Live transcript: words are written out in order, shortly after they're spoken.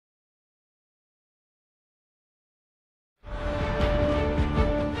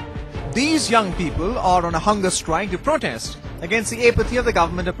These young people are on a hunger strike to protest against the apathy of the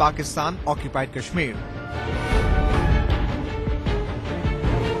government of Pakistan occupied Kashmir.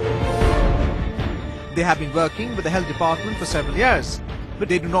 They have been working with the health department for several years, but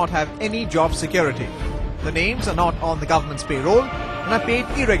they do not have any job security. The names are not on the government's payroll and are paid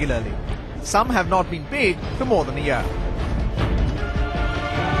irregularly. Some have not been paid for more than a year.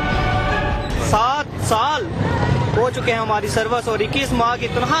 7 साल हो चुके हैं हमारी service और 21 माह की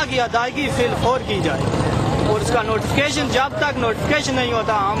तनख्वाह की अदायगी फिल फौर की जाए और उसका नोटिफिकेशन, जब तक नोटिफिकेशन नहीं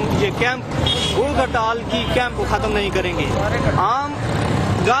होता हम ये कैंप भूख हड़ताल की कैंप को खत्म नहीं करेंगे। हम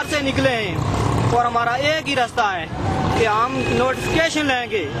घर से निकले हैं और हमारा एक ही रास्ता है कि हम नोटिफिकेशन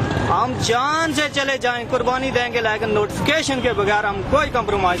लेंगे, हम जान से चले जाएं, कुर्बानी देंगे, लेकिन नोटिफिकेशन के बगैर हम कोई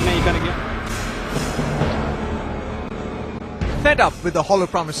कंप्रोमाइज नहीं करेंगे। Fed up with the hollow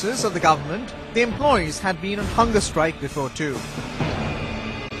promises of the government, the employees had been on hunger strike before too.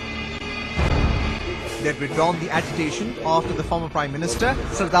 They had withdrawn the agitation after the former Prime Minister,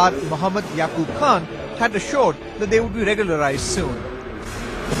 Sardar Muhammad Yaqub Khan, had assured that they would be regularized soon.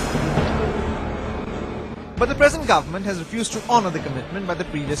 But the present government has refused to honor the commitment by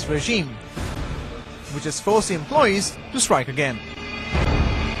the previous regime, which has forced the employees to strike again.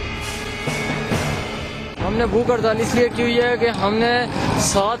 हमने भूख हड़ताल इसलिए की हुई है कि हमने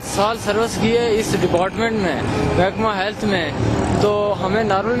 7 साल सर्विस की है इस डिपार्टमेंट में, महकमा हेल्थ में। तो हमें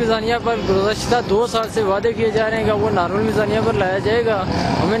नॉर्मल मिज़ानिया पर गुज़श्ता 2 साल से वादे किए जा रहे हैं कि वो नॉर्मल मिज़ानिया पर लाया जाएगा,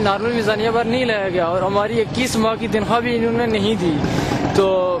 हमें नॉर्मल मिज़ानिया पर नहीं लाया गया और हमारी 21 माह की तनख्वाह भी इन्होंने नहीं दी। तो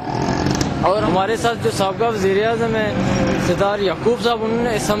और हमारे साथ जो साबका वज़ीर-ए-आज़म है सरदार याकूब साहब,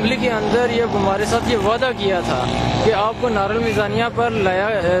 उन्होंने असम्बली के अंदर ये हमारे साथ ये वादा किया था कि आपको नॉर्मल मिज़ानिया पर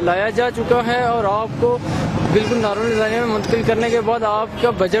लाया जा चुका है और आपको बिल्कुल नॉर्मल मिज़ानिया में मुंतकिल करने के बाद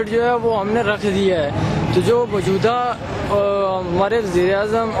आपका बजट जो है वो हमने रख दिया है। तो जो मौजूदा हमारे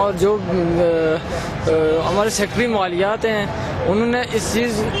वज़ीर-ए-आज़म और जो हमारे सेक्रेटरी मालियात हैं, उन्होंने इस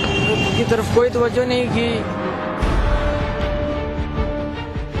चीज़ की तरफ कोई तवज्जो नहीं की।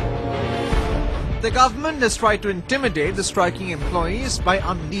 The government has tried to intimidate the striking employees by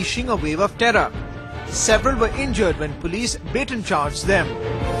unleashing a wave of terror. Several were injured when police baton charged them.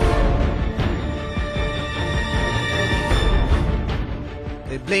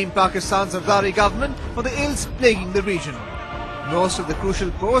 They blame Pakistan's Zardari government for the ills plaguing the region. Most of the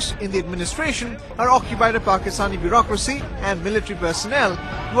crucial posts in the administration are occupied by Pakistani bureaucracy and military personnel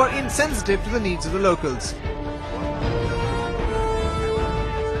who are insensitive to the needs of the locals.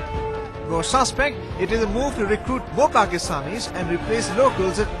 More suspect, it is a move to recruit more Pakistanis and replace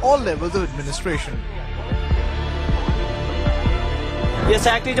locals at all levels of administration. ये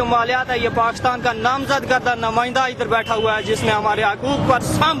secretary जो मालियात है, ये पाकिस्तान का नामजद करदा नुमाइंदा इधर बैठा हुआ है, जिसने हमारे हकूक पर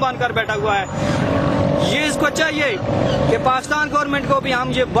साम बांधकर बैठा हुआ है। ये इसको चाहिए कि पाकिस्तान गवर्नमेंट को भी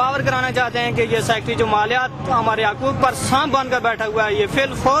हम ये बावर कराना चाहते हैं कि ये सेक्रेटरी जो मालियात हमारे हकूक पर साम बांधकर बैठा हुआ है, ये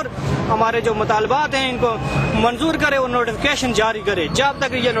फिल फौर हमारे जो मुतालबात हैं इनको मंजूर करे और नोटिफिकेशन जारी करे। जब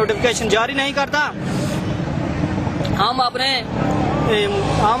तक ये नोटिफिकेशन जारी नहीं करता, हम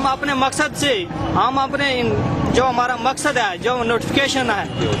अपने मकसद से, जो हमारा मकसद है, जो नोटिफिकेशन है,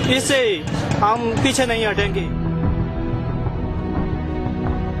 इससे हम पीछे नहीं हटेंगे।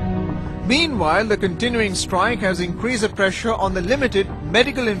 Meanwhile, the continuing strike has increased the pressure on the limited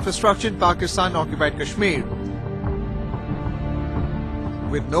medical infrastructure in Pakistan-occupied Kashmir.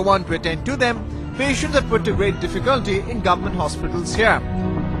 With no one to attend to them, patients are put to great difficulty in government hospitals here.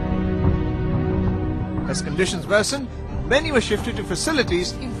 As conditions worsen, many were shifted to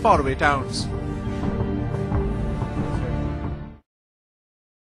facilities in faraway towns.